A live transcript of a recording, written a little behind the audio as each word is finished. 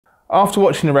After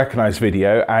watching the Recognise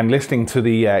video and listening to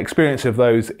the experience of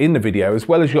those in the video, as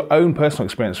well as your own personal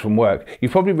experience from work,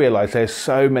 you've probably realised there's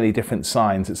so many different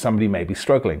signs that somebody may be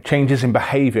struggling. Changes in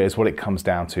behaviour is what it comes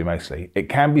down to mostly. It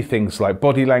can be things like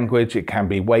body language, it can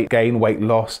be weight gain, weight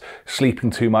loss,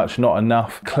 sleeping too much, not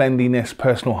enough, cleanliness,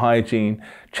 personal hygiene,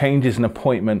 changes in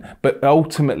appointment, but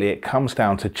ultimately it comes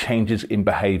down to changes in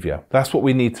behaviour. That's what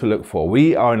we need to look for.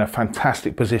 We are in a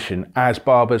fantastic position as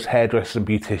barbers, hairdressers and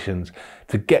beauticians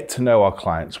to get to know our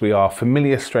clients. We are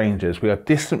familiar strangers. We are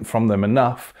distant from them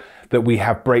enough that we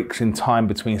have breaks in time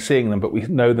between seeing them, but we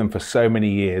know them for so many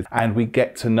years and we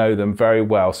get to know them very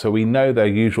well. So we know their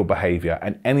usual behaviour,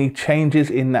 and any changes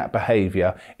in that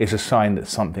behaviour is a sign that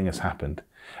something has happened.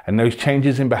 And those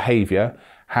changes in behaviour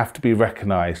have to be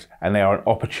recognised, and they are an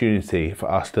opportunity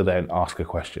for us to then ask a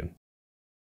question.